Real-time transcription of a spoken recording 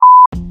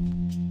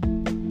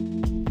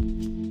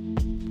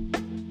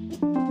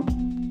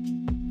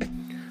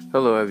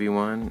Hello,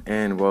 everyone,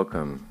 and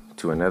welcome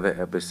to another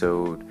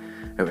episode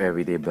of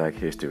Everyday Black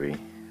History.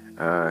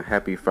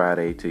 Happy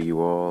Friday to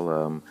you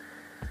all.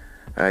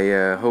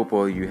 I hope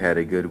all you had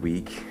a good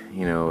week.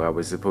 I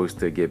was supposed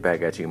to get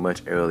back at you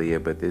much earlier,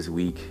 but this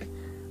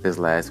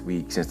last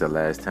week, since the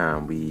last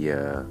time we,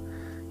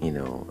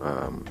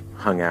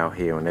 hung out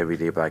here on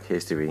Everyday Black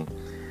History,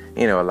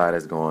 a lot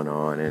is going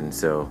on, and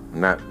so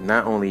not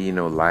only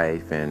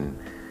life and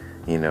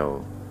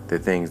the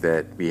things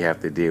that we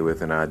have to deal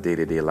with in our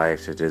day-to-day life,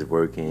 such as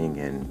working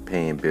and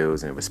paying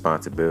bills and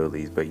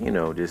responsibilities, but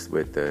just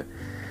with the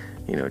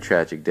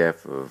tragic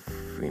death of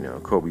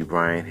Kobe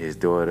Bryant, his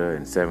daughter,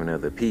 and 7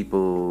 other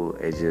people.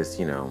 It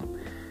just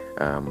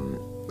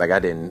I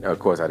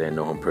didn't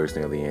know him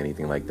personally or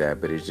anything like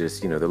that, but it's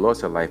just the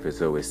loss of life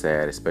is always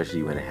sad,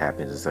 especially when it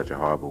happens in such a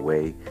horrible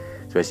way,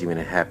 especially when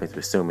it happens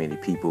with so many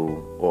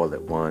people all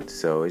at once.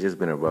 So it's just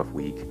been a rough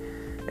week,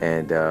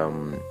 and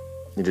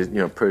just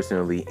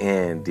personally,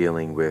 and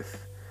dealing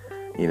with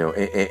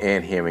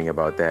and hearing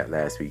about that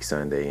last week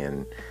Sunday.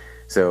 And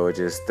so it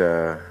just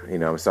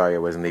I'm sorry I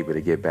wasn't able to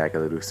get back a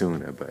little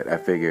sooner, but I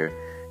figure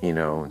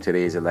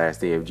today is the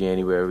last day of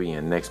January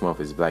and next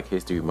month is Black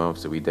History Month,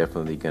 so we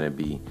definitely going to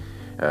be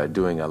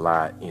doing a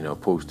lot,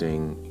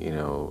 posting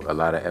a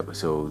lot of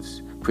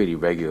episodes pretty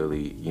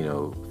regularly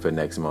for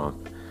next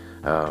month,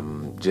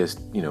 just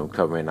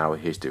covering our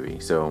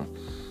history. So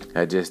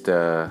I just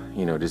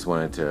just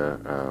wanted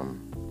to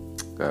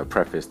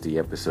preface the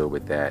episode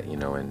with that,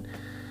 and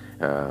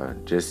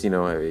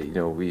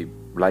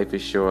life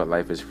is short,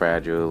 life is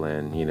fragile,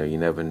 and you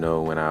never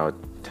know when our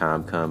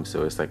time comes.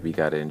 So it's like we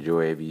got to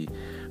enjoy every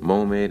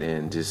moment,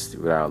 and just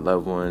with our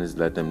loved ones,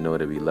 let them know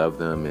that we love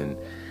them, and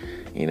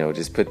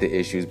just put the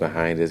issues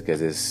behind us,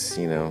 because it's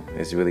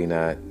really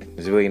not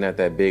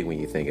that big when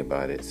you think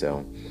about it.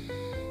 So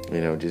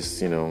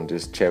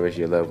just cherish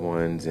your loved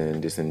ones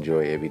and just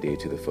enjoy every day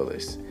to the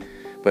fullest.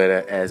 But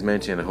as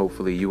mentioned,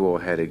 hopefully you all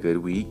had a good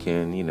week,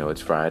 and it's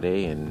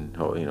Friday, and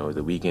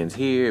the weekend's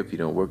here. If you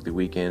don't work the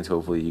weekends,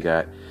 hopefully you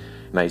got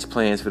nice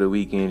plans for the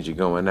weekends. You're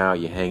going out,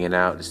 you're hanging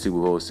out. The Super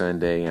Bowl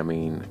Sunday. I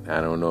mean,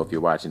 I don't know if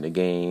you're watching the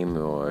game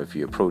or if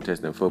you're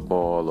protesting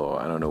football, or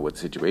I don't know what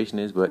the situation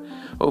is, but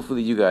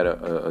hopefully you got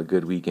a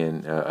good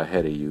weekend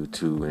ahead of you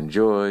to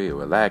enjoy, or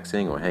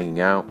relaxing, or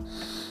hanging out.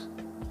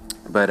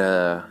 But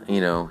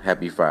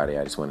happy Friday,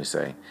 I just want to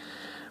say.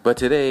 But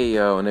today,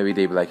 on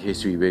Everyday Black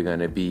History, we're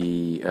going to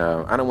be,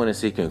 I don't want to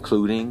say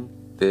concluding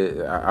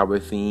our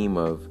theme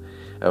of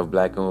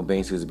black-owned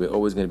banks, because we're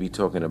always going to be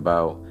talking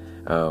about,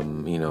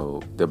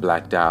 the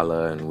black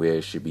dollar and where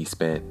it should be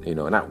spent,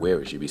 not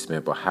where it should be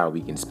spent, but how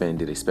we can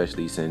spend it,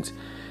 especially since,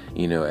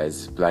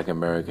 as black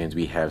Americans,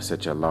 we have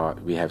such a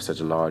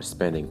large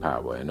spending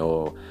power, and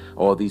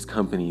all these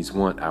companies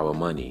want our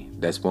money.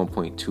 That's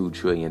 $1.2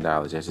 trillion.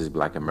 That's just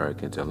black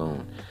Americans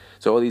alone.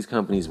 So all these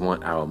companies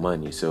want our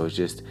money. So it's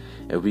just,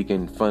 if we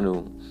can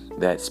funnel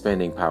that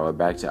spending power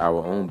back to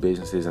our own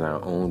businesses and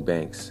our own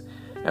banks,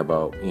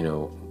 about,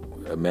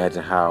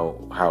 imagine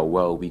how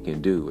well we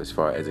can do as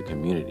far as a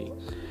community.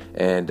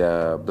 And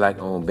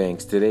black-owned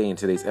banks, today, in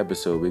today's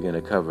episode, we're going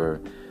to cover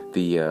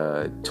the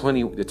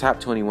top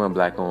 21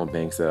 black-owned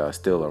banks that are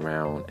still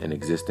around in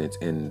existence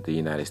in the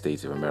United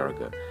States of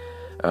America.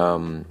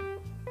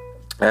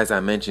 As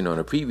I mentioned on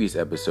a previous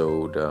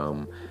episode,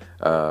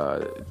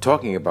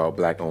 talking about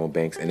black-owned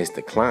banks and its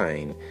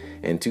decline,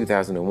 in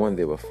 2001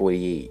 there were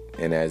 48,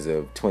 and as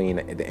of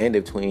at the end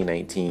of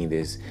 2019,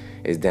 this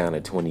is down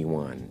to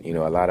 21.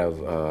 A lot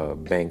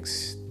of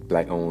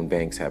black-owned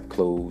banks have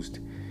closed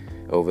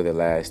over the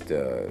last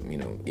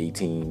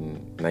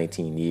 18,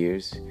 19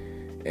 years,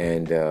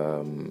 and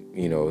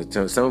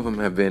some of them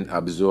have been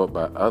absorbed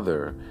by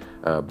other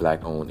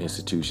black-owned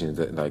institutions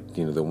that,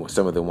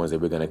 some of the ones that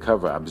we're going to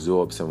cover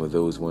absorb some of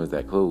those ones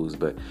that closed,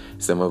 but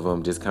some of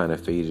them just kind of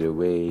faded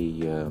away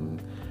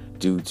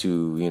due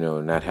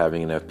to not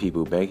having enough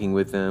people banking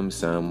with them.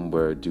 Some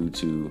were due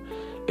to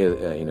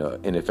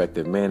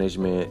ineffective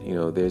management.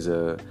 There's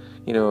a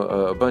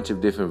bunch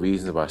of different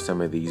reasons why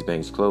some of these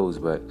banks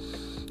closed, but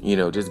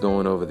just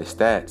going over the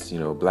stats,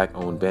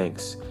 black-owned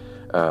banks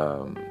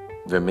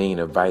remain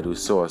a vital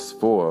source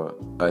for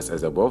us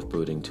as a wealth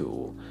building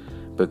tool,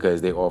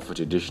 because they offer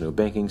traditional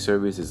banking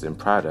services and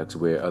products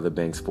where other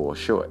banks fall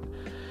short.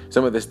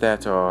 Some of the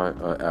stats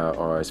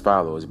are as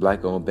follows.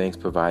 Black-owned banks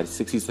provide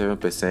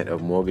 67%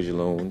 of mortgage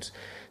loans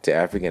to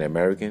African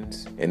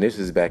Americans, and this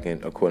is back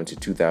according to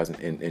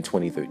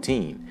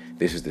 2013.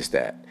 This is the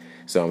stat.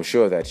 So I'm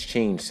sure that's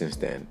changed since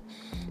then.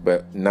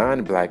 But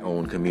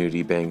non-black-owned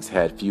community banks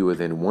had fewer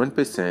than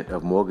 1%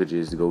 of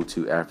mortgages go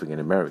to African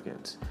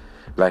Americans.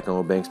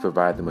 Black-owned banks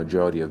provide the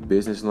majority of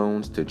business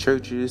loans to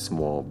churches,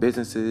 small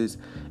businesses,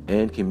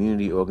 and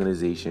community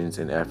organizations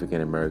in African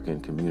American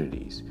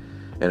communities.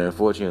 And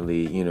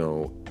unfortunately,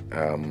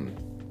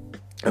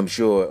 I'm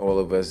sure all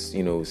of us,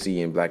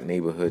 see in black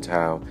neighborhoods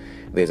how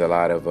there's a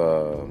lot of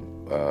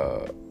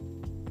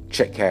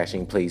check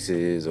cashing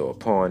places or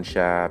pawn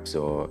shops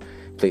or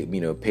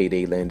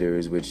payday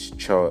lenders which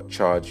charge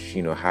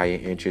higher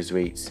interest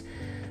rates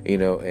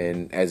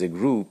And as a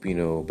group,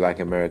 Black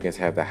Americans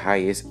have the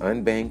highest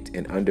unbanked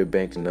and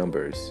underbanked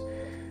numbers,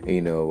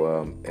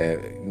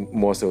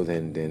 more so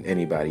than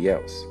anybody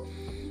else,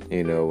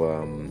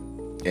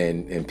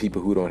 and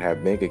people who don't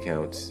have bank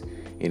accounts,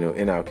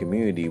 in our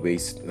community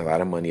waste a lot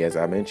of money, as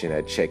I mentioned,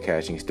 at check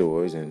cashing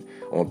stores and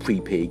on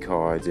prepaid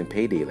cards and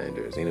payday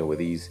lenders, with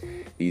these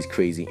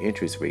crazy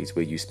interest rates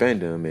where you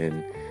spend them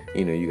and,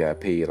 you got to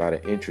pay a lot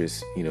of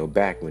interest,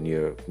 back when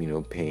you're,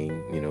 paying,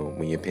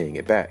 when you're paying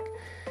it back.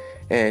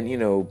 And,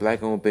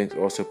 Black-owned banks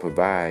also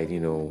provide,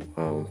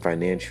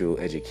 financial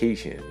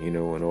education,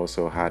 and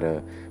also how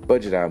to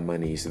budget our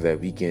money so that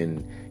we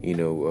can,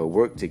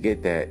 work to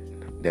get that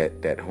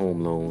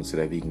home loan so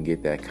that we can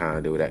get that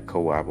condo, that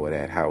co-op, or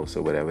that house,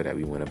 or whatever that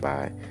we want to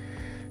buy.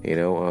 And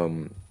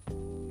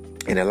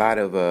a lot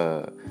of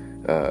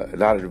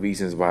the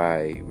reasons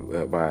why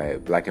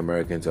Black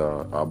Americans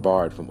are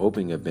barred from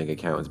opening a bank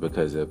account is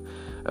because of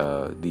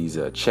these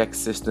check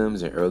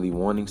systems and early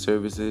warning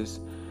services.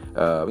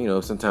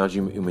 Sometimes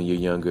when you're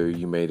younger,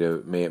 you may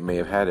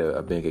have had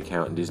a bank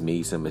account and just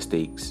made some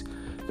mistakes.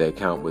 The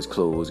account was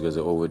closed because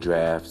of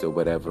overdrafts or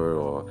whatever,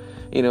 or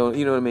you know what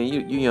I mean.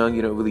 You're young,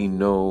 you don't really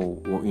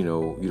know, you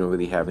don't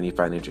really have any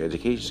financial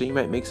education, so you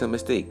might make some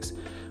mistakes.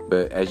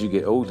 But as you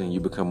get older and you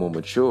become more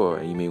mature,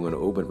 and you may want to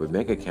open up a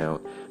bank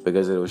account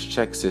because of those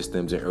check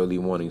systems and early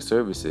warning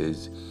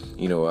services,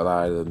 a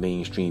lot of the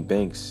mainstream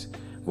banks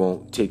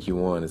won't take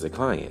you on as a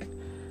client,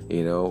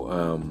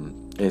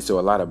 and so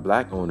a lot of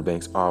Black-owned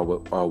banks are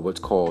what's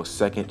called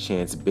second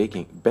chance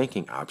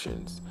banking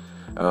options.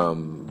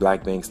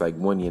 Black banks like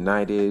One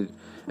United,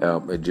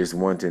 just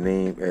one to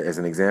name as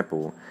an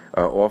example,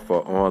 offer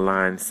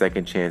online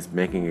second chance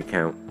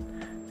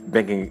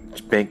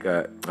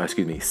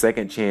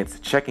second chance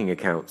checking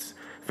accounts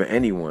for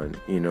anyone,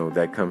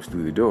 that comes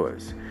through the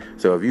doors.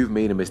 So if you've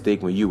made a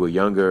mistake when you were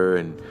younger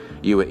and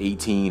you were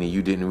 18 and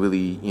you didn't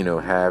really,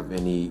 have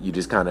any, you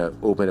just kind of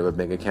opened up a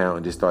bank account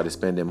and just started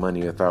spending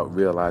money without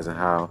realizing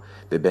how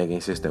the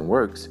banking system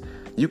works,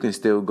 you can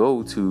still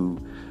go to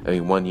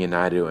One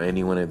United or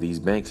any one of these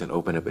banks and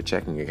open up a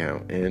checking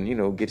account and,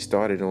 get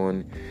started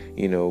on,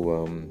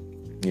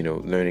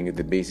 learning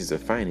the basis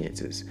of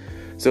finances.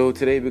 So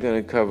today we're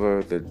going to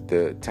cover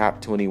the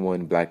top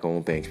 21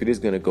 Black-owned banks. We're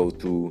just going to go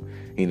through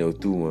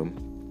them,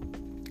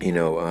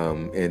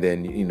 and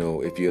then,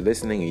 if you're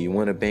listening and you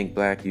want to bank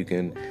Black, you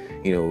can,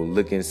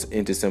 look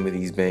into some of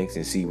these banks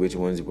and see which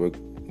ones work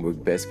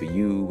best for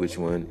you, which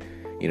one,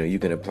 you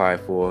can apply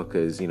for.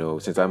 Because,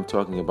 since I'm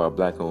talking about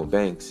Black-owned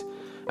banks,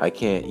 I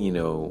can't,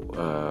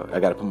 I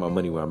got to put my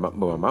money where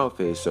my mouth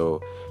is.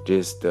 So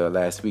just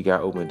last week, I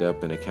opened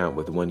up an account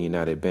with One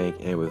United Bank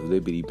and with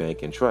Liberty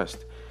Bank and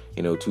Trust,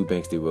 two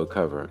banks that we'll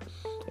cover.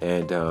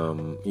 And,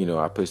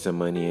 I put some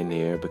money in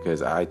there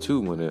because I too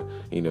want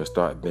to,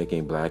 start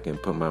banking Black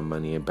and put my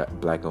money in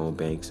Black-owned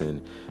banks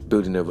and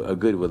building a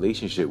good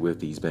relationship with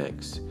these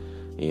banks,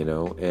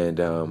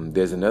 And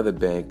there's another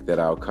bank that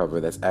I'll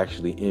cover that's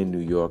actually in New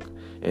York,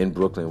 in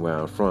Brooklyn, where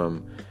I'm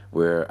from,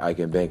 where I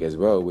can bank as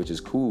well, which is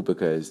cool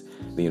because,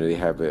 they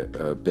have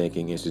a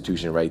banking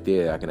institution right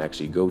there that I can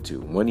actually go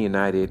to. One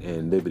United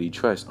and Liberty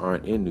Trust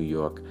aren't in New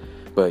York,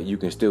 but you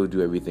can still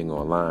do everything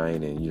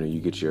online, and you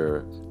get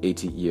your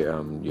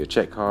your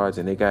check cards,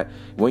 and they got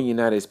One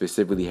United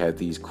specifically have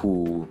these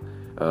cool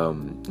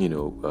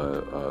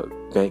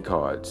bank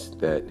cards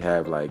that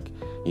have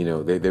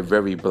they're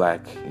very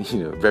black,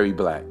 very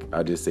black.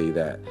 I'll just say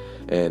that.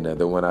 And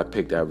the one I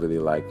picked I really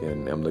like,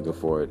 and I'm looking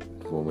forward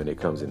for when it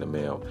comes in the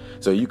mail.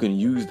 So you can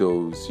use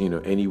those,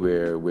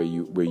 anywhere where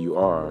you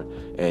are,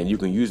 and you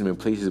can use them in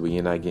places where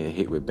you're not getting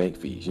hit with bank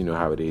fees. You know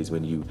how it is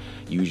when you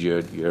use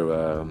your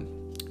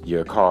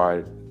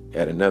card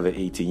at another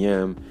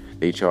ATM.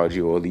 They charge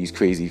you all these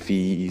crazy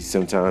fees.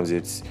 Sometimes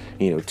it's,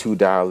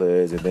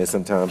 $2, and then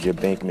sometimes your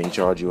bank may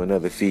charge you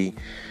another fee.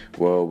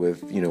 Well,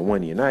 with,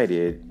 One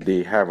United,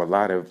 they have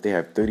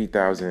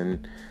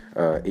 30,000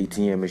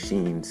 ATM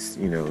machines,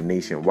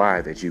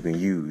 nationwide that you can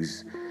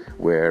use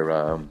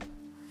where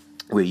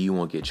you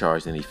won't get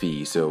charged any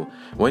fees. So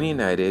One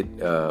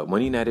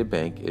United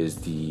Bank is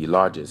the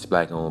largest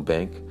Black-owned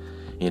bank,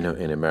 in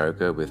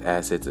America, with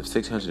assets of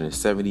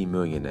 $670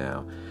 million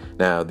now.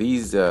 Now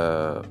this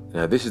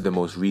is the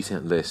most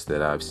recent list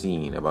that I've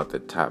seen about the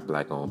top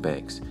Black-owned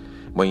banks.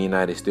 One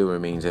United still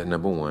remains at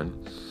number one,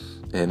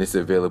 and it's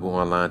available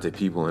online to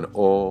people in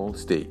all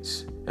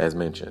states, as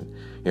mentioned.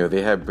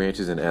 They have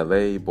branches in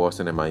LA,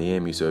 Boston, and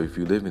Miami. So if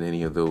you live in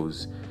any of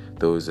those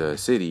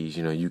cities,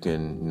 you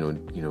can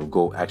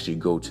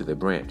go to the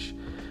branch.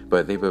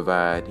 But they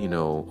provide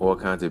all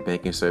kinds of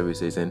banking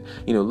services, and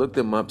look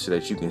them up so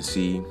that you can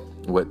see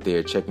what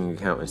their checking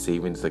account and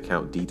savings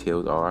account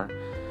details are,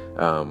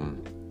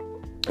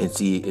 and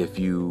see if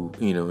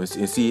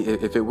and see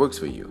if it works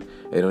for you.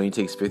 It only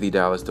takes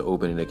 $50 to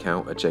open an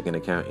account, a checking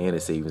account, and a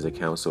savings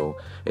account. So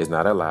it's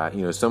not a lot.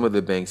 Some of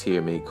the banks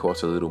here may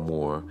cost a little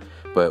more,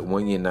 but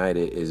One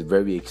United is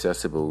very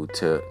accessible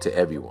to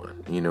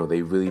everyone.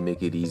 They really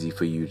make it easy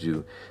for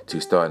you to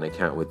start an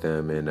account with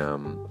them and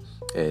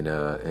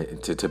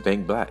to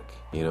bank black.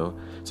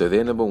 So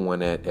they're number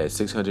one at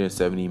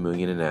 $670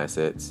 million in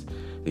assets.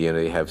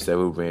 They have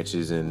several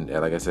branches in,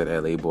 like I said,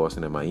 LA,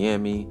 Boston, and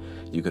Miami.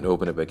 You can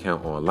open up an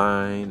account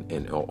online,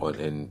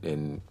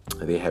 and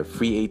they have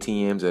free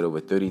ATMs at over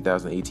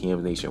 30,000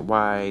 ATMs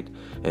nationwide,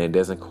 and it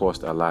doesn't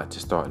cost a lot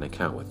to start an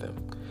account with them.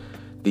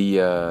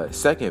 The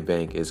second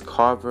bank is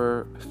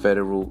Carver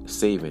Federal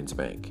Savings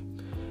Bank.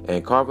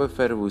 And Carver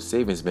Federal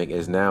Savings Bank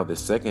is now the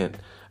second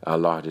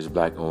largest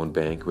black-owned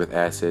bank with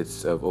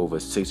assets of over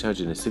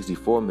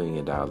 $664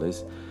 million,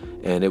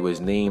 and it was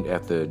named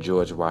after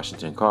George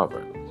Washington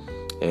Carver.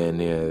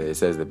 And it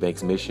says the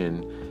bank's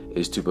mission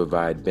is to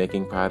provide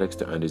banking products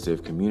to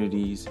underserved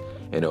communities,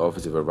 and it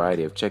offers a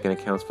variety of checking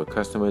accounts for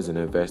customers and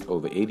invests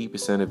over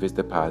 80% of its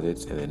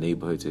deposits in the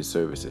neighborhoods it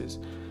services.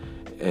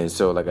 And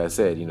so, like I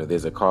said,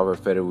 there's a Carver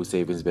Federal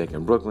Savings Bank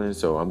in Brooklyn,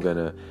 so I'm going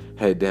to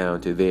head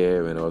down to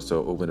there and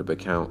also open up an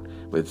account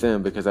with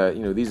them because,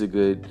 these are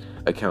good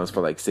accounts for,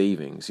 like,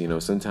 savings.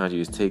 Sometimes you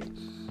just take,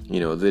 a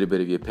little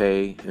bit of your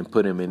pay and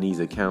put them in these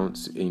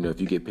accounts.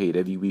 If you get paid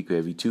every week or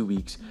every 2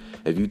 weeks,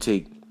 if you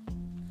take,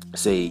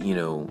 say,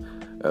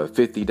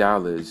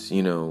 $50,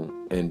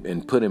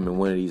 and put them in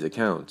one of these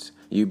accounts,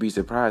 you'd be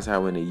surprised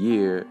how in a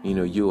year,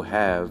 you'll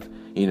have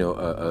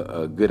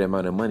a good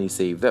amount of money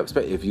saved up,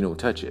 especially if you don't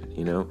touch it,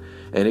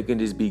 and it can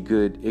just be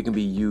good. It can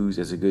be used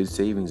as a good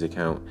savings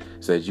account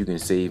so that you can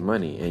save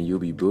money, and you'll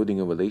be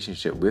building a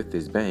relationship with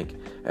this bank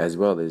as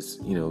well as,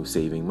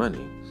 saving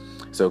money.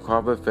 So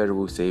Carver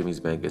Federal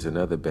Savings Bank is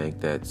another bank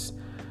that's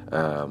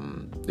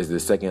is the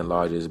second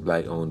largest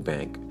black-owned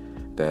bank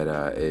that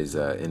is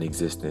in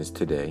existence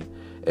today.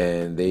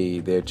 And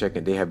they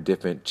have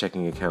different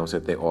checking accounts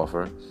that they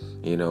offer.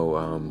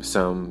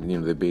 Some,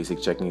 the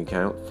basic checking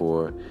account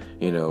for,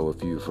 for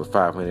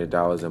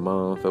 $500 a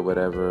month or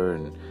whatever.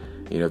 And,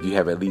 if you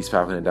have at least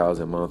 $500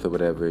 a month or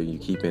whatever, you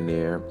keep in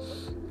there.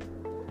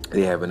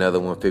 They have another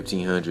one,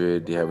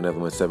 $1,500. They have another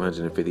one,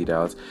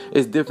 $750.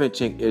 It's different.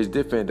 It's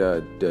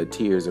different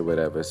tiers or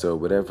whatever. So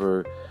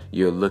whatever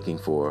you're looking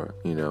for,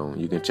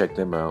 you can check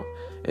them out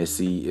and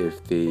see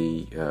if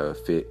they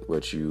fit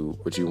what you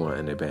want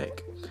in the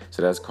bank.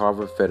 So that's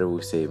Carver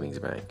Federal Savings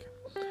Bank.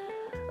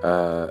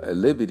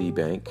 Liberty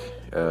Bank,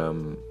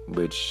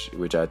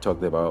 which I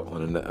talked about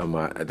on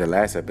the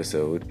last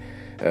episode.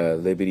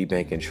 Liberty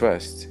Bank and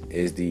Trust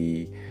is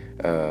the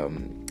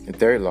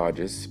third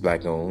largest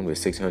black-owned with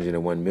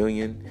 $601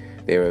 million.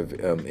 They're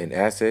in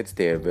assets.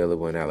 They're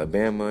available in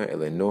Alabama,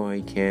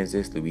 Illinois,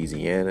 Kansas,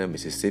 Louisiana,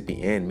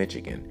 Mississippi, and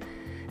Michigan.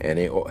 And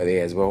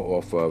they as well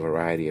offer a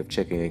variety of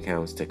checking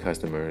accounts to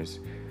customers.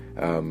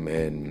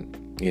 And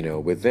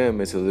with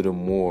them, it's a little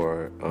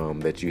more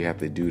that you have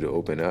to do to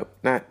open up.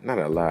 Not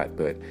a lot,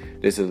 but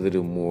there's a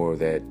little more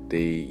that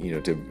they,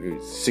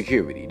 to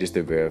security, just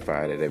to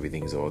verify that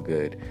everything's all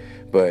good.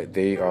 But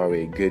they are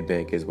a good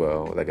bank as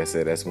well. Like I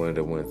said, that's one of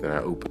the ones that I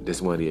opened.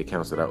 That's one of the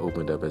accounts that I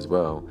opened up as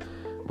well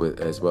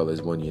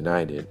as One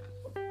United.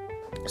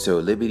 So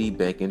Liberty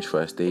Bank and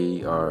Trust,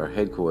 their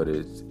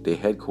headquarters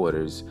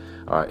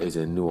is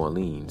in New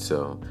Orleans.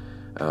 So,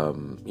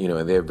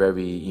 and they're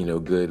very,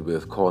 good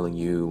with calling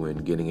you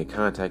and getting in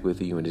contact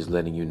with you and just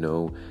letting you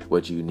know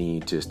what you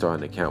need to start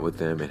an account with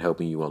them and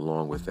helping you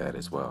along with that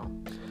as well.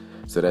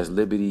 So that's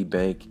Liberty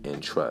Bank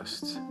and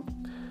Trust.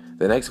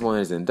 The next one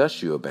is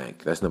Industrial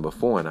Bank. That's number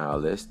 4 on our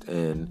list,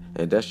 and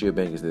Industrial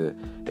Bank has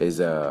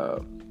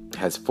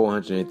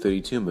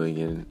 $432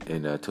 million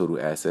in total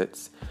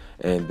assets.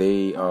 And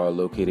they are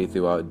located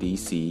throughout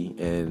D.C.,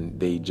 and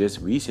they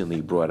just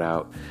recently brought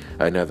out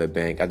another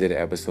bank. I did an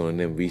episode on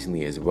them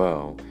recently as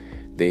well.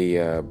 They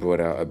brought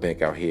out a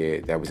bank out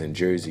here that was in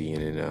Jersey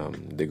and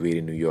in the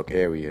greater New York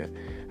area,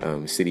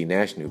 City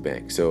National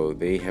Bank. So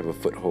they have a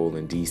foothold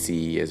in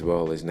D.C. as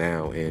well as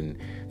now in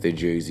the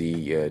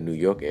Jersey, New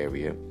York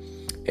area.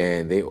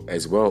 And they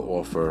as well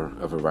offer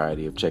a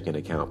variety of checking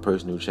accounts,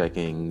 personal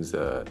checkings,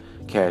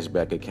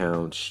 cashback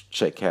accounts,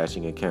 check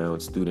cashing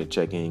accounts, student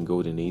checking,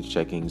 golden age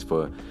checkings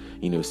for,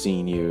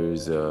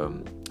 seniors,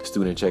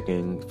 student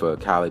checking for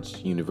college,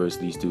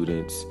 university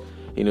students.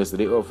 So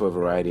they offer a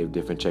variety of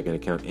different checking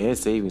accounts and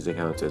savings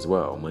accounts as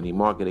well. Money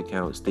market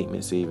accounts,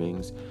 statement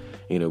savings,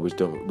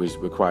 which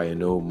require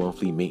no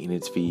monthly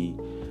maintenance fee.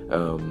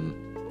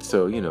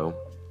 So,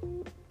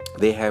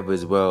 they have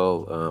as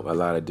well a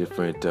lot of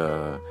different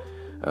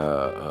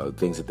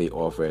things that they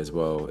offer as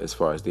well as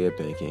far as their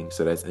banking.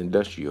 So that's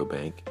Industrial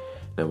Bank,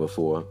 number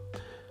 4.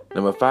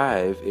 Number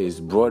 5 is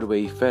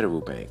Broadway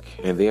Federal Bank,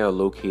 and they are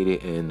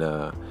located in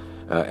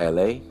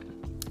LA,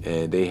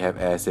 and they have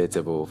assets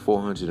of over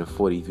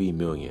 $443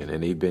 million,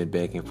 and they've been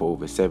banking for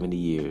over 70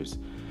 years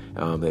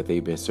that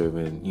they've been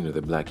serving,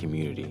 the black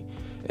community.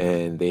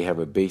 And they have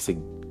a basic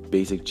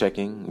basic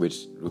checking,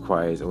 which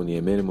requires only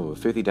a minimum of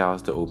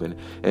 $50 to open.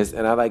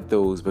 And I like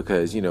those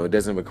because, it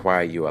doesn't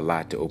require you a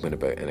lot to open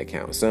up an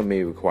account. Some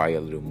may require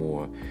a little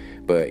more.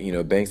 But,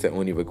 banks that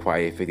only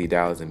require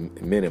 $50 in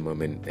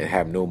minimum and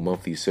have no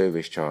monthly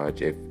service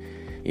charge if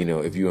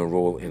you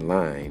enroll in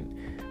line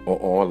or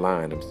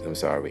online,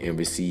 and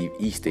receive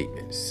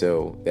e-statements.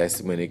 So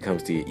that's when it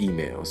comes to your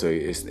email. So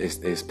it's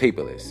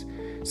paperless.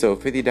 So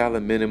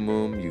 $50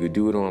 minimum, you could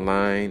do it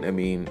online. I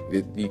mean,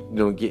 you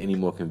don't get any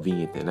more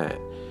convenient than that.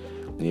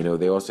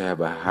 They also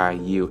have a high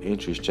yield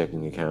interest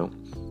checking account.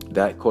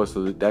 That costs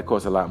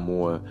a lot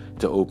more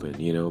to open,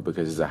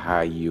 because it's a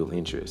high yield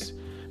interest.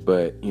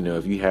 But,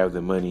 if you have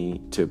the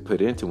money to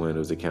put into one of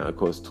those accounts, it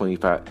costs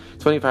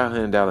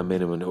 $2,500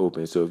 minimum to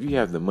open. So if you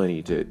have the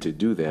money to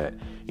do that,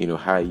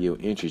 high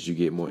yield interest, you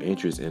get more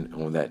interest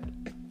on that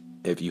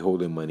if you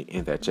hold the money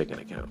in that checking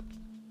account.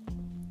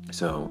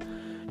 So,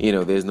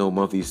 there's no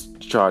monthly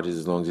charges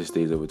as long as it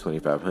stays over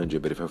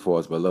 $2,500. But if it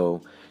falls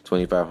below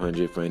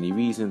 $2,500 for any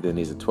reason, then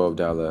there's a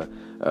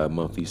 $12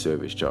 monthly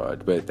service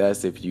charge. But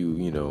that's if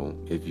you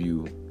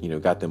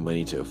got the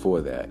money to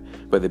afford that.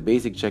 But the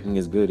basic checking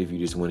is good if you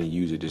just want to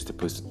use it just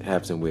to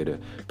have somewhere to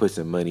put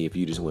some money. If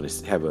you just want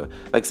to have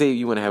say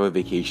you want to have a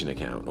vacation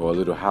account or a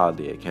little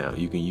holiday account,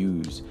 you can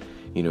use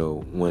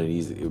one of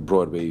these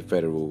Broadway,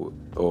 Federal,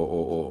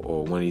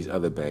 or one of these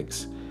other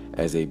banks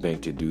as a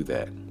bank to do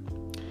that.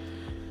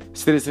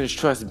 Citizens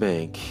Trust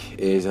Bank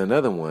is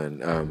another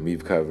one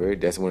we've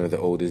covered. That's one of the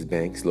oldest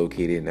banks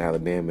located in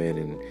Alabama and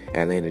in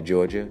Atlanta,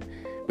 Georgia,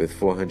 with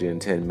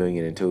 $410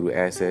 million in total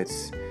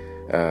assets.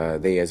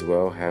 They as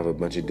well have a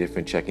bunch of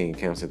different checking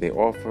accounts that they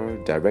offer: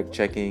 direct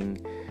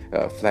checking,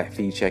 flat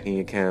fee checking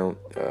account.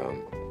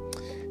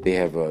 They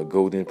have a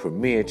Golden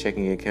Premier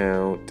checking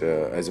account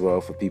as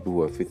well for people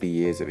who are 50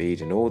 years of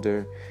age and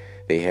older.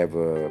 They have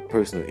a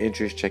personal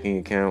interest checking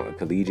account, a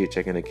collegiate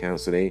checking account.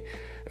 So they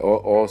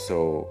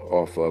also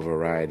offer a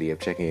variety of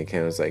checking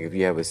accounts. Like if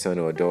you have a son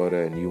or a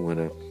daughter and you want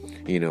to,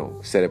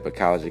 set up a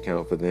college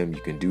account for them,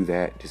 you can do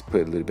that. Just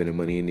put a little bit of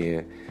money in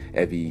there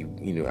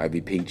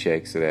every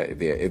paycheck, so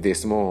that if they're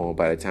small,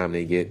 by the time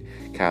they get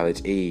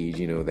college age,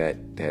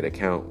 that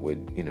account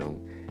would,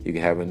 you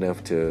can have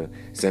enough to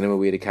send them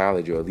away to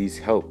college or at least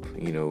help,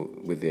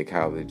 with their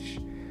college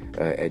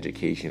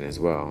education as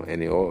well.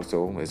 And they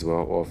also as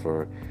well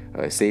offer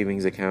a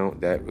savings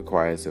account that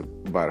requires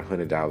about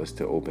 $100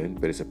 to open,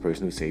 but it's a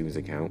personal savings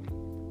account,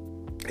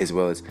 as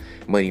well as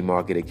money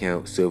market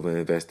account, silver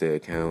investor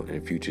account,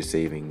 and future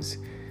savings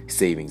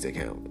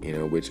account,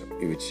 which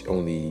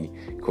only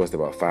cost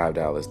about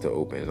 $5 to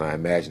open. And I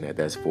imagine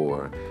that's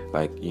for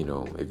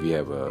if you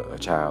have a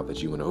child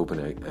that you want to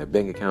open a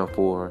bank account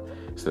for,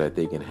 so that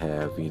they can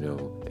have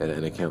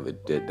an account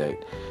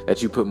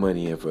that you put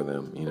money in for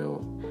them,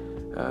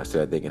 so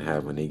that they can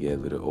have when they get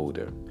a little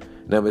older.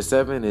 Number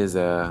 7 is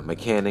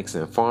Mechanics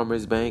and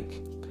Farmers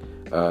Bank.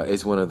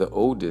 It's one of the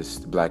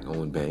oldest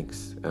black-owned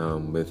banks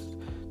with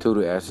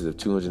total assets of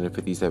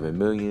 $257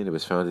 million. It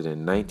was founded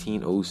in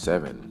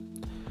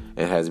 1907.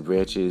 It has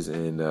branches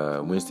in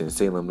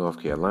Winston-Salem,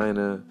 North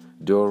Carolina,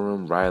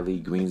 Durham, Raleigh,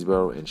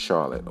 Greensboro, and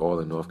Charlotte, all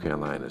in North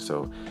Carolina.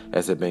 So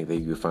that's a bank that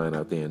you can find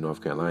out there in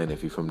North Carolina.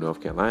 If you're from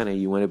North Carolina and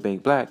you want to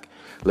bank black,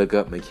 look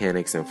up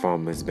Mechanics and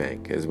Farmers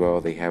Bank. As well,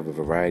 they have a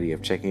variety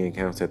of checking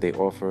accounts that they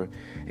offer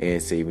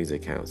and savings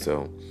accounts.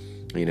 So,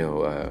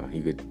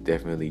 you could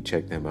definitely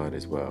check them out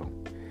as well.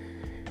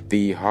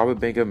 The Harbor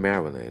Bank of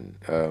Maryland,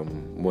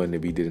 one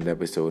that we did an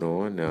episode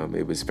on.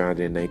 It was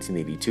founded in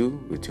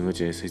 1982 with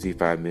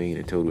 $265 million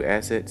in total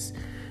assets.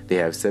 They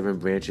have 7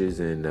 branches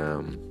in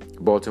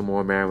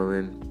Baltimore,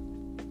 Maryland.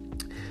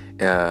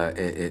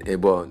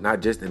 Well,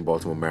 not just in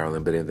Baltimore,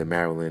 Maryland, but in the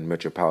Maryland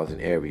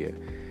metropolitan area.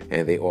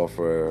 And they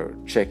offer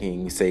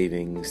checking,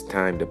 savings,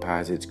 time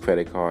deposits,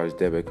 credit cards,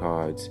 debit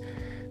cards.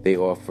 They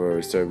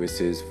offer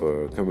services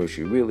for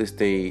commercial real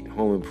estate,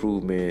 home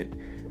improvement,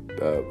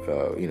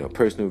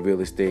 personal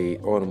real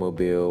estate,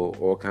 automobile,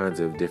 all kinds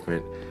of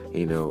different,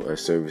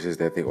 services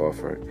that they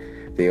offer.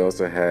 They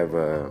also have,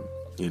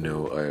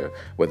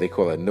 what they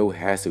call a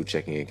no-hassle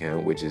checking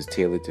account, which is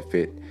tailored to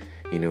fit,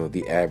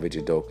 the average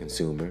adult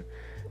consumer.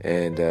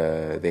 And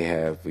they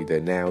have the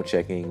Now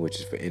checking, which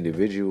is for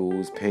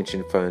individuals,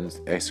 pension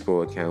funds,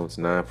 escrow accounts,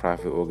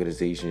 nonprofit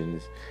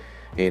organizations.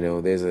 They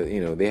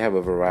have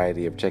a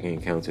variety of checking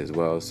accounts as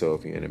well. So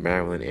if you're in the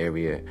Maryland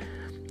area,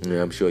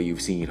 I'm sure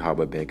you've seen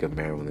Harbor Bank of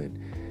Maryland.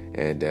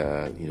 And,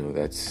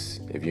 that's,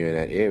 if you're in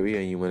that area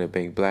and you want to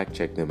bank black,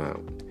 check them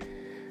out.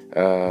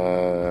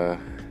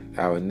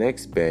 Our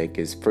next bank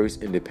is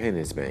First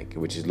Independence Bank,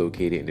 which is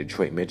located in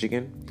Detroit,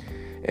 Michigan.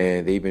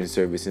 And they've been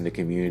servicing the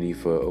community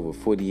for over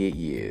 48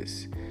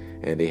 years.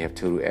 And they have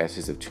total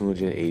assets of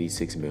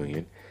 $286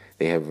 million.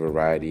 They have a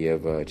variety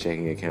of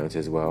checking accounts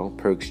as well.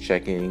 Perks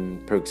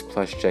checking, Perks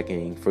Plus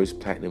checking, First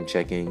Platinum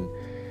checking,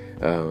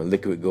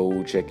 Liquid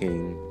Gold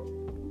checking,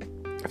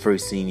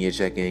 First Senior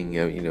checking.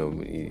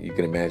 You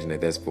can imagine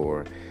that's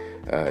for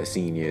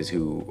seniors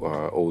who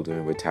are older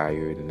and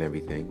retired and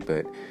everything.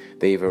 But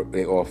they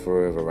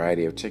offer a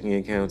variety of checking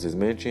accounts, as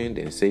mentioned,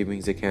 and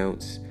savings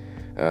accounts.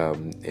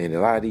 And a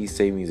lot of these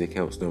savings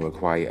accounts don't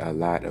require a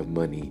lot of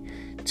money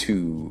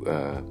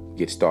to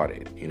get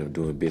started,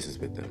 doing business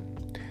with them.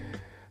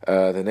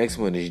 The next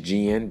one is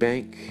GN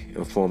Bank,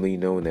 formerly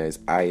known as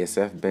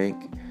ISF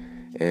Bank,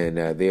 and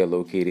they are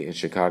located in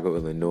Chicago,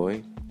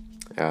 Illinois.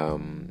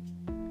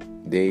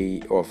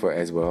 They offer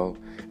as well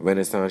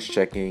Renaissance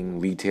checking,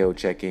 retail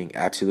checking,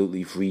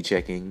 absolutely free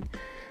checking,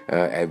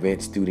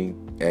 advanced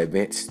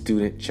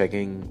student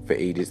checking for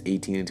ages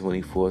 18 and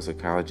 24, so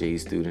college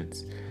age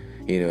students,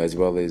 as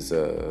well as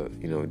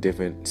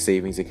different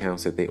savings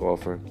accounts that they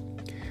offer.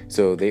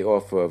 So they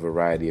offer a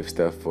variety of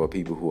stuff for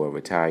people who are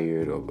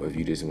retired, or if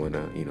you just want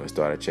to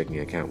start a checking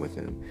account with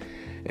them,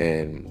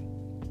 and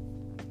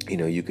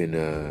you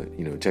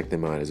can check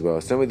them out as well.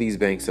 Some of these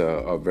banks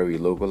are very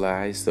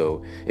localized,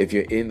 so if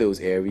you're in those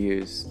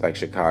areas like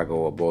Chicago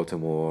or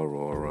Baltimore,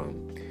 or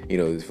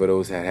for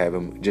those that have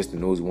them just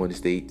in those one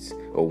states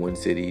or one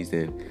cities,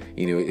 then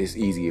it's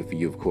easier for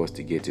you, of course,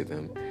 to get to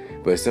them.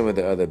 But some of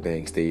the other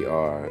banks, they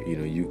are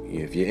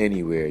if you're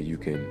anywhere, you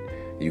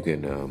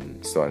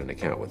can start an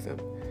account with them.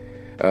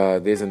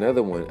 There's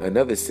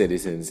another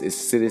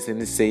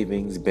Citizens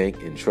Savings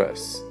Bank and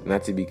Trust,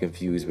 not to be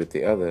confused with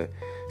the other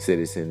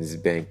Citizens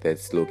Bank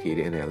that's located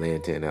in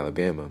Atlanta and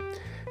Alabama.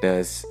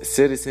 Now,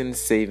 Citizens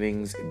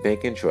Savings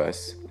Bank and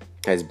Trust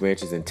has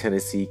branches in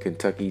Tennessee,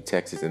 Kentucky,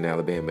 Texas, and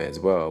Alabama as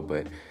well,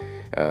 but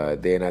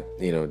they're not,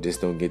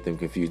 just don't get them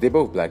confused. They're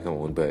both black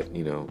owned, but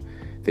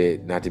they're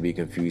not to be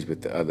confused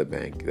with the other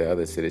bank, the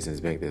other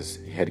Citizens Bank that's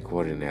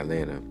headquartered in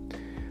Atlanta.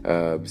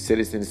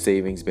 Citizens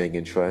Savings Bank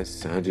and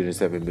Trust,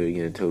 $107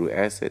 million in total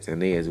assets, and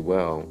they as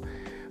well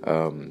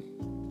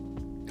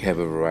have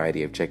a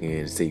variety of checking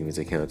and savings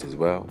accounts as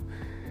well.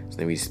 So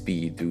let me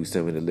speed through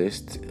some of the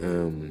list.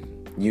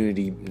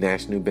 Unity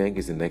National Bank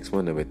is the next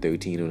one, number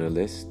 13 on the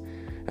list.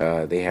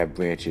 They have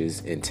branches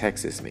in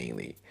Texas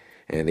mainly,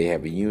 and they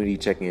have a Unity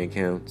checking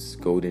accounts,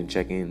 Golden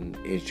checking,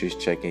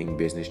 interest checking,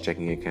 business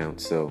checking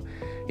accounts. So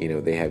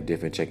they have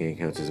different checking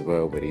accounts as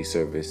well, but they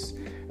service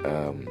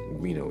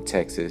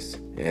Texas,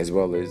 as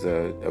well as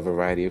a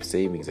variety of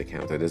savings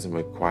accounts that doesn't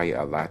require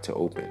a lot to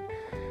open.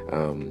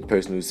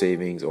 Personal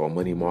savings or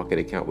money market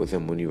account with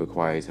them only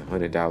requires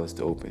 $100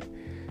 to open.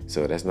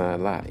 So that's not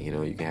a lot. You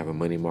can have a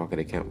money market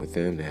account with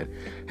them that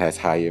has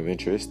higher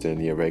interest than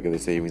your regular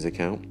savings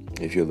account.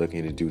 If you're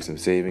looking to do some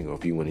saving, or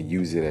if you want to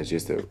use it as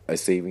just a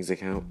savings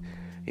account,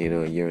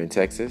 you're in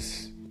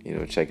Texas,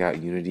 check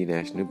out Unity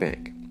National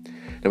Bank.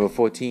 Number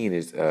 14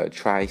 is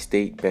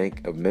Tri-State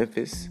Bank of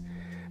Memphis.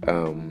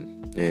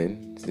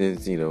 And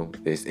since,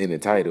 it's in the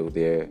title,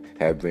 they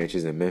have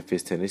branches in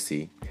Memphis,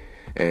 Tennessee.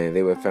 And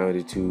they were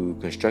founded to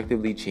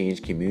constructively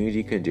change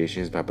community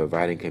conditions by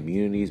providing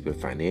communities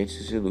with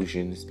financial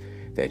solutions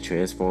that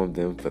transform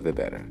them for the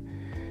better.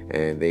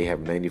 And they have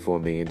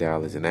 $94 million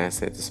in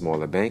assets, a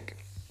smaller bank.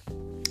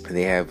 And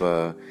they have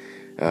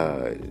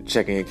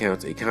checking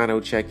accounts,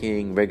 Econo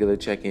checking, regular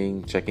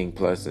checking, checking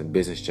plus, and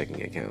business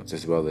checking accounts,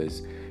 as well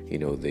as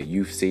the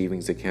youth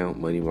savings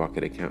account, money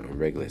market account, and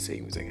regular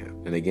savings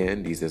account. And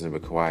again, these doesn't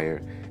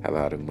require a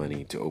lot of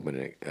money to open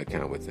an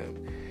account with them.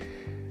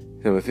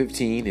 Number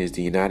 15 is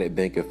the United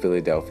Bank of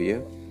Philadelphia,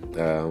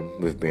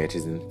 with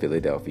branches in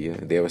Philadelphia.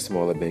 They're a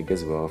smaller bank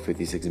as well,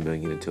 $56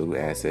 million in total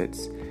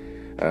assets.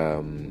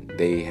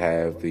 They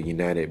have the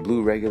United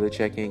Blue regular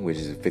checking, which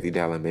is a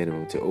 $50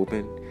 minimum to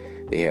open.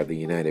 They have the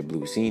United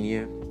Blue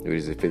Senior, which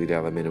is a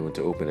 $50 minimum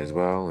to open as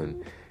well,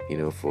 and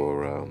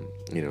for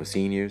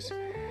seniors.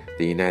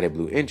 The United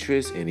Blue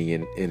Interest and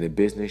the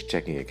business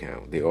checking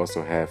account. They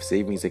also have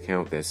savings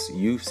account that's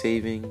youth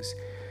savings,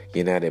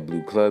 United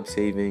Blue Club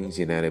savings,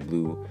 United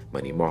Blue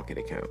money market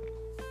account.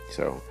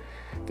 So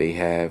they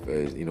have,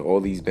 all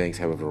these banks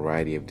have a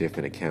variety of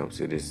different accounts.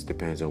 So this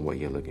depends on what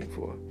you're looking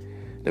for.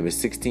 Number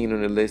 16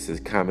 on the list is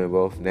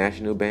Commonwealth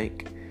National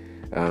Bank.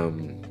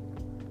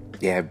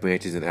 They have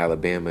branches in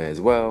Alabama as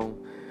well.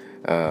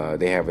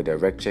 They have a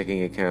direct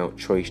checking account,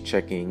 choice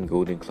checking,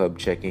 golden club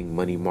checking,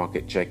 money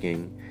market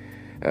checking,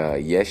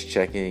 yes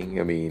checking.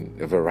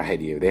 A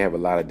variety they have a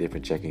lot of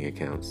different checking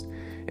accounts.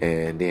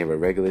 And they have a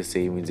regular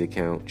savings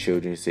account,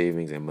 children's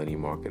savings, and money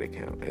market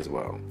account as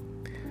well.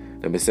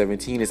 Number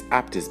 17 is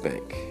Optus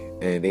Bank,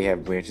 and they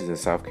have branches in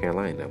South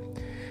Carolina.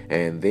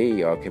 And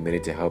they are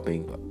committed to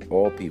helping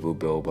all people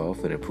build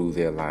wealth and improve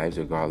their lives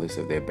regardless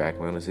of their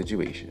background or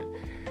situation.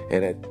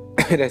 And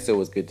that's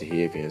always good to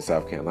hear if you're in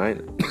South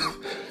Carolina.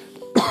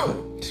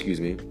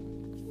 Excuse me.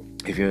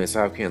 If you're in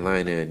South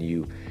Carolina and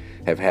you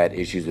have had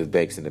issues with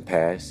banks in the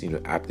past,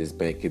 Optus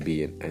Bank could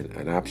be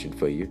an option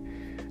for you.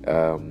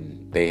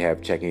 They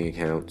have checking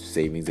accounts,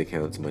 savings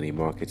accounts, money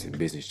markets, and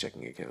business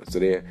checking accounts. So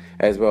they're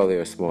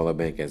a smaller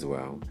bank as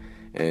well.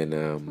 And,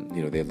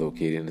 they're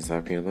located in the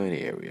South Carolina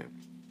area.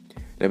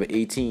 Number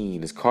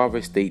 18 is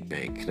Carver State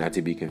Bank, not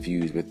to be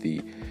confused with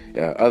the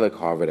other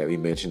Carver that we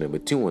mentioned, number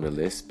 2 on the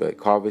list. But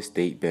Carver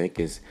State Bank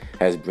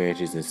has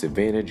branches in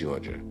Savannah,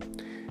 Georgia.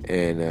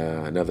 And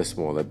another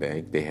smaller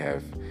bank. They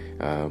have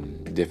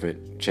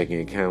different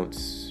checking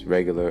accounts,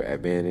 regular,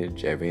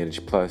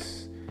 Advantage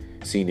Plus,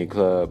 Senior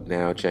Club,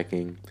 Now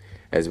Checking.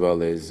 as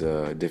well as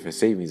different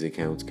savings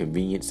accounts,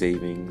 convenient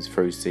savings,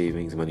 first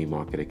savings, money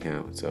market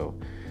account. So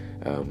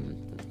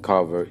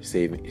Carver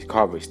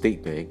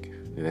State Bank,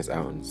 and that's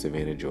out in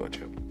Savannah,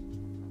 Georgia.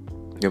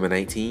 Number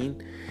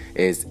 19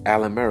 is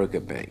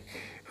Alamerica Bank.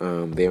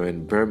 They're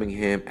in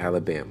Birmingham,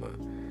 Alabama.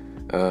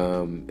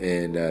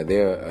 And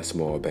they're a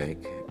small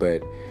bank,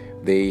 but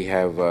they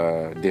have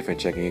different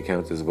checking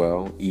accounts as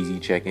well. Easy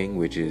checking,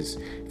 which is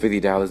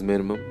 $50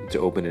 minimum to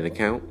open an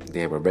account. They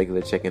have a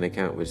regular checking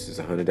account, which is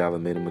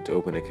 $100 minimum to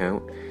open an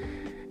account.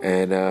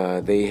 And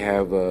they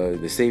have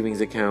the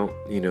savings account,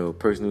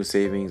 personal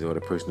savings, or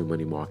the personal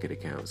money market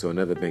account. So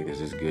another bank that's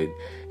just good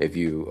if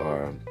you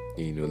are,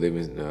 live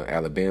in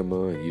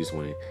Alabama and you just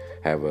want to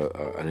have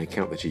an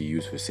account that you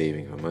use for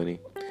saving for money.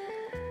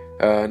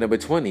 Number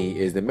 20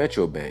 is the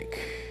Metro Bank.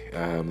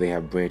 They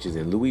have branches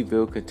in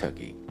Louisville,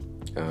 Kentucky.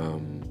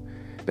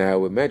 Now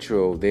with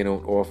Metro, they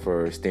don't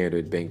offer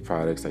standard bank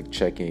products like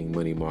checking,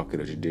 money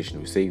market, or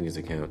traditional savings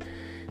account.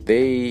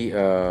 They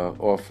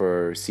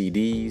offer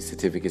CDs,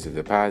 certificates of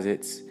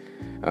deposits,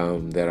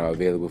 that are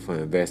available for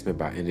investment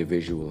by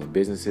individual and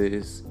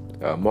businesses.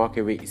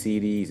 Market rate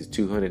CDs is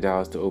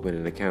 $200 to open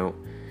an account,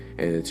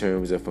 and the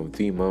terms are from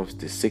 3 months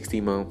to 60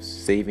 months.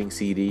 Savings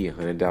CD,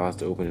 $100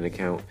 to open an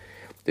account.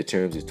 The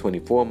terms is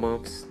 24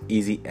 months.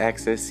 Easy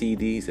access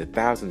CDs,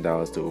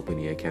 $1,000 to open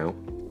the account.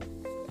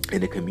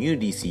 And the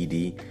community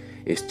CD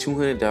is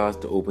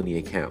 $200 to open the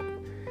account.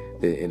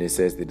 And it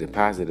says the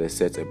depositor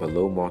sets a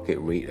below market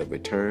rate of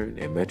return,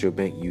 and Metro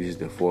Bank uses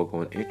the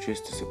foregone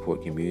interest to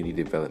support community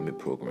development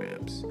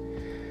programs.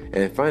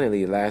 And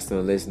finally, last on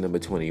the list, number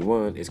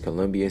 21, is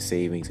Columbia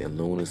Savings and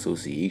Loan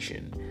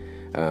Association.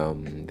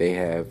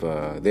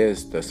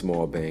 There's the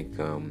small bank.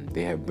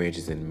 They have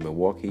branches in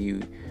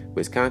Milwaukee,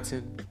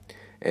 Wisconsin,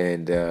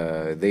 and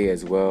they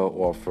as well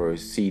offer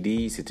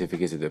CDs,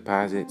 certificates of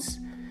deposits,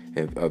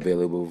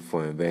 available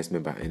for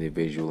investment by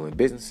individual and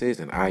businesses,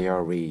 and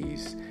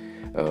IRAs,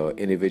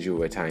 individual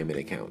retirement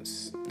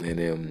accounts. And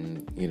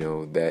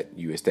that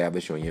you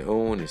establish on your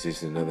own. It's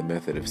just another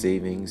method of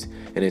savings,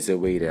 and it's a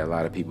way that a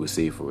lot of people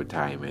save for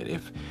retirement.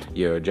 If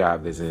your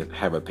job doesn't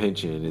have a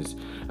pension,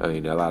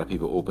 a lot of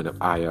people open up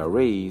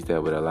IRAs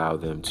that would allow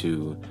them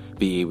to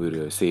be able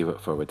to save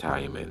up for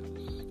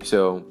retirement.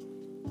 So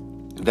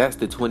that's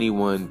the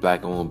 21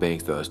 black-owned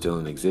banks that are still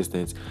in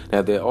existence.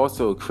 Now, there are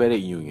also credit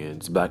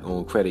unions,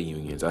 black-owned credit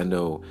unions. I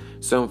know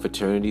some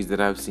fraternities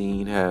that I've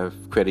seen have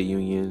credit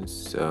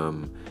unions.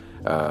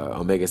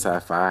 Omega Psi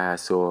Phi, I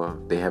saw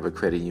they have a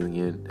credit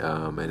union.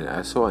 And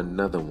I saw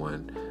another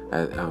one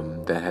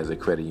that has a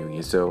credit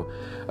union. So,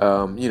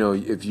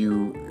 if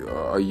you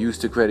are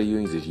used to credit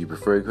unions, if you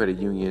prefer credit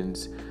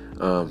unions,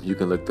 you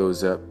can look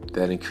those up.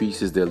 That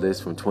increases their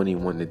list from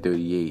 21 to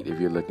 38 if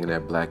you're looking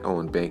at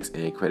black-owned banks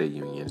and credit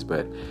unions.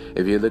 But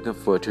if you're looking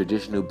for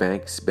traditional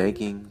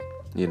banking,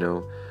 these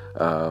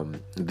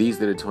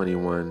are the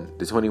 21.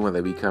 The 21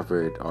 that we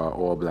covered are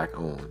all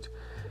black-owned.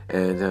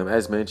 And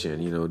as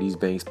mentioned, these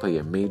banks play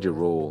a major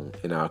role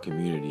in our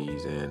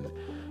communities. And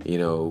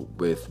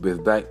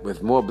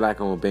with more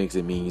black-owned banks,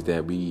 it means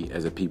that we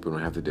as a people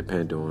don't have to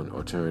depend on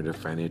alternative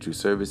financial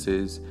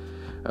services.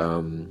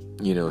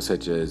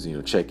 Such as,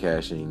 check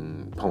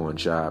cashing, pawn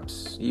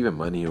shops, even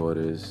money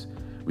orders,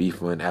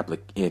 refund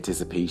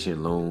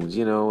anticipation loans,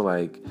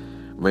 like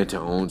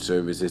rent-to-own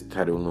services,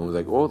 title loans,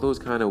 like all those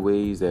kind of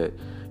ways that,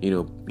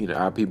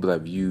 our people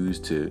have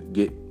used to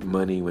get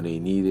money when they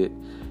need it.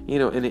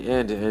 In the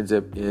end, it ends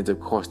up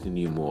costing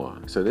you more.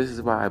 So this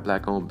is why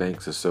black-owned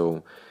banks are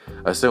so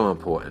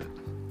important.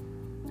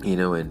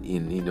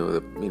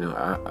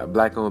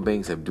 Black-owned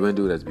banks have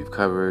dwindled, as we've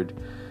covered.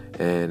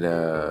 And,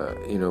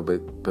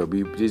 but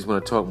we just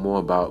want to talk more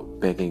about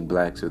banking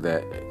black so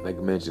that, like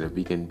I mentioned, if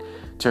we can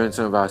turn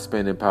some of our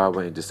spending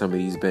power into some of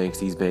these banks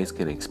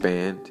can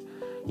expand.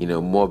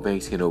 More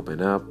banks can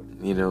open up,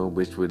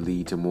 which would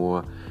lead to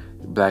more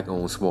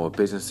black-owned small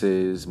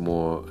businesses,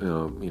 more,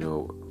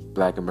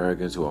 black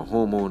Americans who are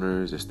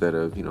homeowners instead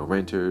of,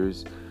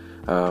 renters.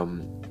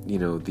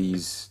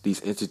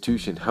 These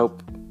institutions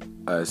help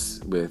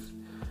us with,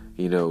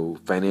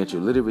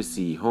 financial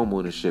literacy,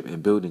 homeownership,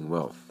 and building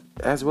wealth,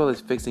 as well as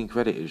fixing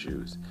credit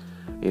issues.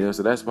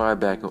 So that's why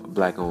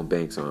black-owned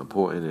banks are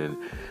important, and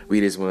we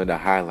just wanted to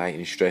highlight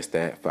and stress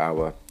that for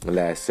our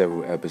last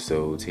several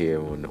episodes here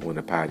on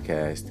the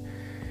podcast.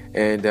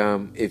 And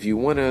if you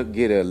want to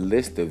get a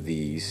list of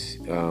these,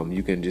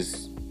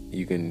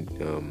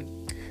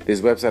 this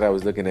website I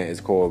was looking at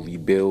is called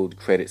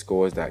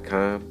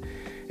rebuildcreditscores.com,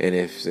 and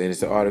it's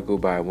an article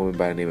by a woman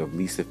by the name of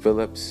Lisa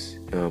Phillips,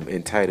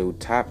 entitled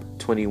Top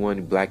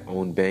 21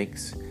 Black-Owned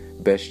Banks,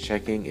 Best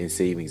Checking and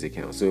Savings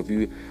Accounts. So if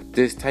you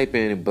just type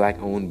in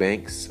black-owned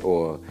banks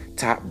or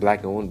top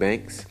black-owned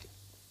banks,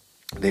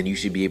 then you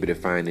should be able to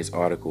find this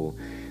article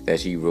that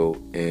she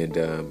wrote. And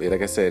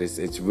like I said,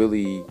 it's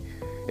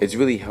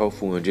really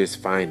helpful in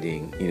just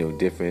finding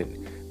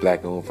different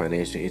black-owned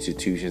financial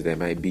institutions that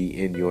might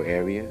be in your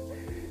area,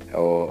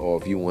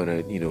 or if you want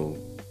to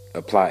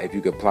apply. If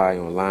you could apply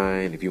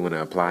online, if you want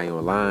to apply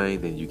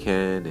online, then you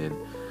can. And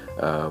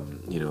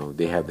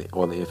They have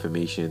all the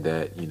information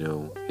that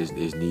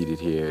is needed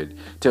here. It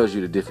tells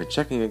you the different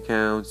checking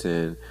accounts,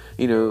 and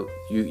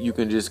you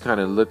can just kind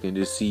of look and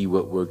just see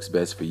what works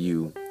best for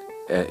you,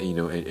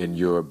 in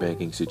your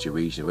banking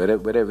situation,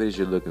 whatever it is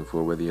you're looking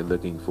for, whether you're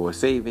looking for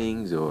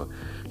savings or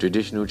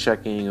traditional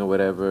checking or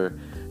whatever.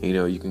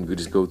 You can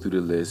just go through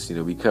the list.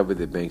 We cover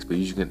the banks, but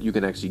you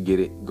can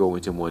actually go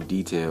into more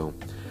detail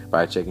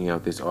by checking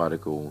out this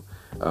article,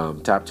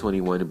 top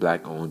 21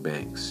 black-owned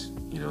banks.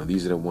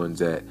 These are the ones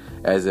that,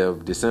 as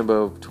of December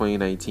of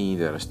 2019,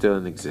 that are still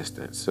in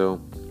existence.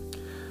 So,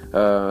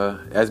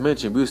 as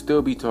mentioned, we'll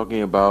still be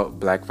talking about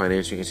black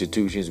financial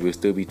institutions. We'll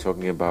still be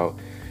talking about,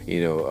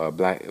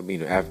 black,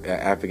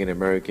 African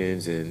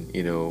Americans, and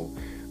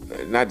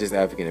not just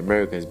African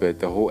Americans, but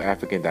the whole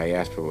African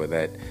diaspora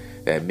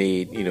that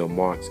made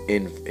marks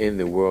in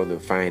the world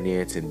of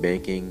finance and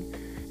banking.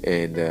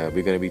 And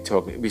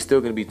we're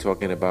still going to be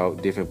talking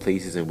about different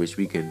places in which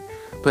we can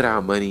put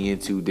our money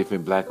into,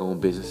 different black-owned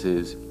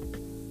businesses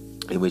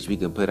in which we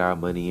can put our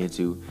money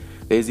into.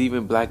 There's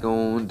even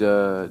black-owned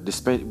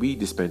weed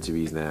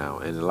dispensaries now,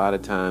 and a lot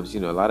of times, a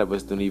lot of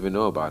us don't even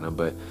know about them.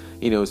 But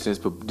since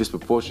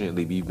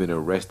disproportionately we've been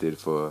arrested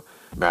for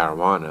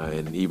marijuana,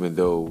 and even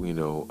though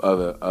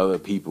other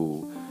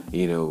people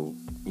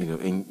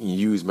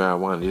use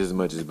marijuana just as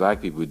much as black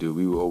people do,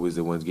 we were always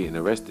the ones getting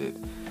arrested.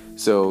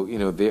 So,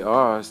 there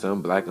are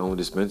some black-owned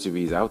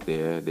dispensaries out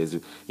there. There's,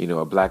 a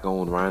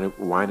black-owned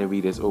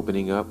winery that's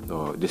opening up,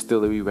 or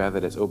distillery, rather,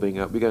 that's opening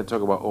up. We're going to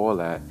talk about all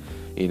that,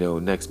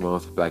 next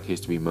month, Black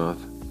History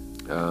Month.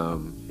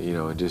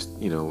 And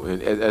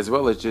as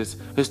well as just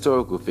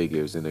historical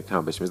figures and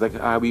accomplishments, like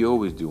how we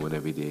always do on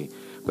Everyday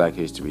Black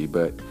History.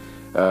 But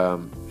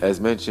as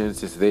mentioned,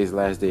 since today's the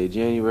last day of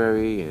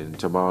January, and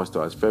tomorrow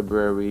starts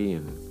February,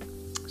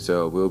 and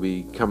so we'll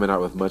be coming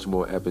out with much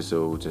more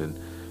episodes and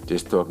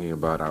just talking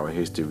about our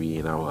history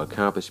and our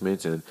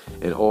accomplishments in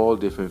all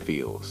different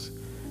fields.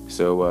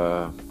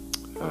 So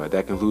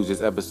that concludes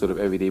this episode of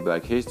Everyday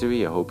Black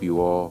History. I hope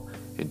you all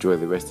enjoy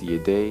the rest of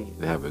your day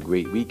and have a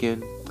great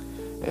weekend.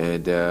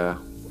 And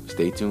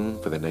stay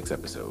tuned for the next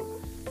episode.